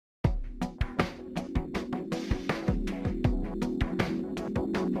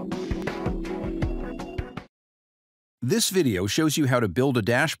This video shows you how to build a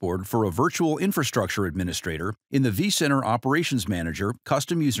dashboard for a virtual infrastructure administrator in the vCenter Operations Manager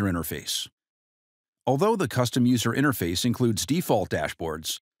custom user interface. Although the custom user interface includes default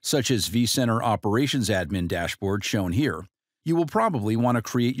dashboards, such as vCenter Operations Admin dashboard shown here, you will probably want to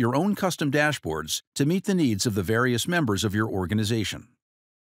create your own custom dashboards to meet the needs of the various members of your organization.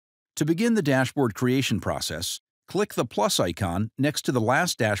 To begin the dashboard creation process, click the plus icon next to the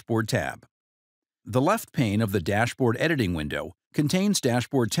last dashboard tab. The left pane of the dashboard editing window contains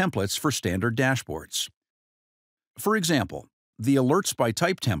dashboard templates for standard dashboards. For example, the Alerts by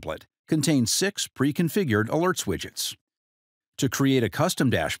Type template contains 6 pre-configured alerts widgets. To create a custom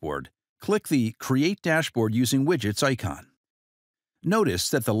dashboard, click the Create Dashboard Using Widgets icon. Notice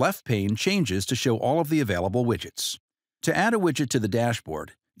that the left pane changes to show all of the available widgets. To add a widget to the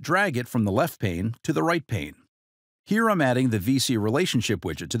dashboard, drag it from the left pane to the right pane. Here I'm adding the VC Relationship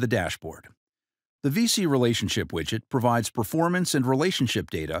widget to the dashboard. The VC Relationship widget provides performance and relationship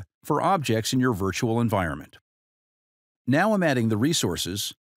data for objects in your virtual environment. Now I'm adding the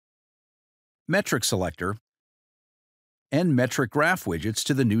Resources, Metric Selector, and Metric Graph widgets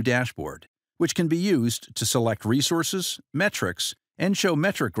to the new dashboard, which can be used to select resources, metrics, and show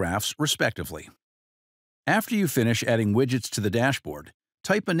metric graphs respectively. After you finish adding widgets to the dashboard,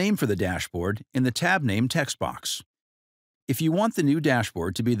 type a name for the dashboard in the Tab Name text box. If you want the new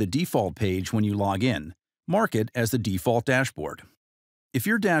dashboard to be the default page when you log in, mark it as the default dashboard. If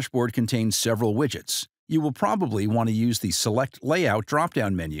your dashboard contains several widgets, you will probably want to use the Select Layout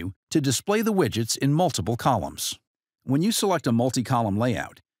drop-down menu to display the widgets in multiple columns. When you select a multi-column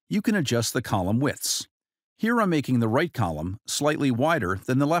layout, you can adjust the column widths. Here I'm making the right column slightly wider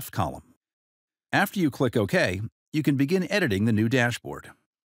than the left column. After you click OK, you can begin editing the new dashboard.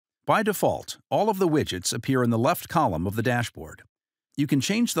 By default, all of the widgets appear in the left column of the dashboard. You can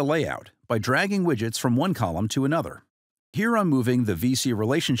change the layout by dragging widgets from one column to another. Here I'm moving the VC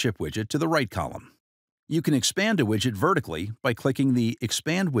Relationship widget to the right column. You can expand a widget vertically by clicking the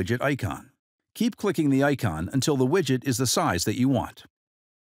Expand Widget icon. Keep clicking the icon until the widget is the size that you want.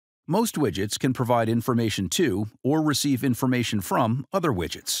 Most widgets can provide information to or receive information from other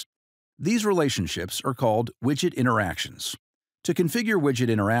widgets. These relationships are called Widget Interactions. To configure Widget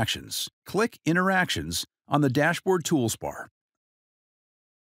Interactions, click Interactions on the Dashboard Tools bar.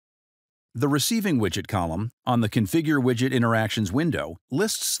 The Receiving Widget column on the Configure Widget Interactions window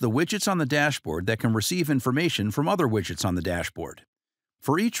lists the widgets on the dashboard that can receive information from other widgets on the dashboard.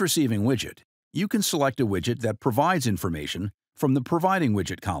 For each receiving widget, you can select a widget that provides information from the Providing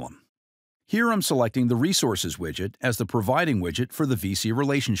Widget column. Here I'm selecting the Resources widget as the providing widget for the VC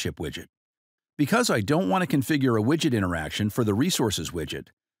Relationship widget. Because I don't want to configure a widget interaction for the Resources widget,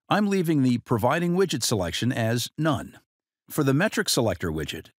 I'm leaving the Providing Widget selection as None. For the Metric Selector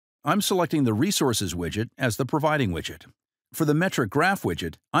widget, I'm selecting the Resources widget as the providing widget. For the Metric Graph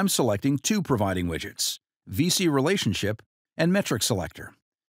widget, I'm selecting 2 providing widgets, VC Relationship and Metric Selector.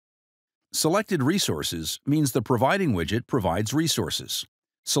 Selected Resources means the providing widget provides resources.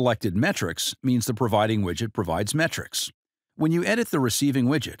 Selected Metrics means the providing widget provides metrics. When you edit the receiving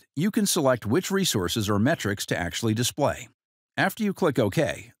widget, you can select which resources or metrics to actually display. After you click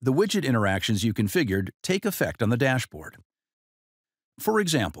OK, the widget interactions you configured take effect on the dashboard. For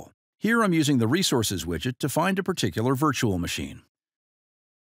example, here I'm using the Resources widget to find a particular virtual machine.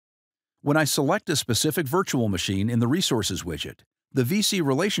 When I select a specific virtual machine in the Resources widget, the VC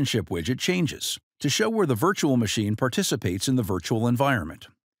Relationship widget changes to show where the virtual machine participates in the virtual environment.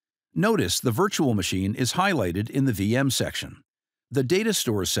 Notice the virtual machine is highlighted in the VM section. The Data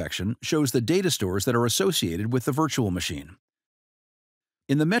Stores section shows the data stores that are associated with the virtual machine.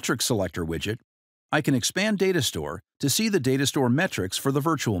 In the Metric Selector widget, I can expand Data Store to see the data store metrics for the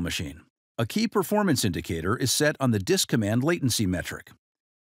virtual machine. A key performance indicator is set on the disk command latency metric.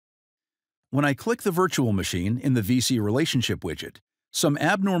 When I click the virtual machine in the VC Relationship widget, some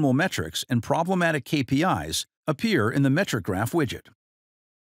abnormal metrics and problematic KPIs appear in the Metric Graph widget.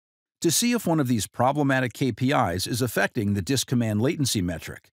 To see if one of these problematic KPIs is affecting the disk command latency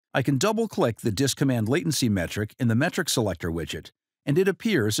metric, I can double-click the disk command latency metric in the Metric Selector widget, and it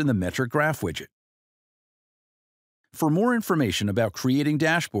appears in the Metric Graph widget. For more information about creating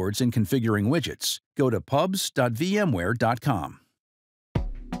dashboards and configuring widgets, go to pubs.vmware.com.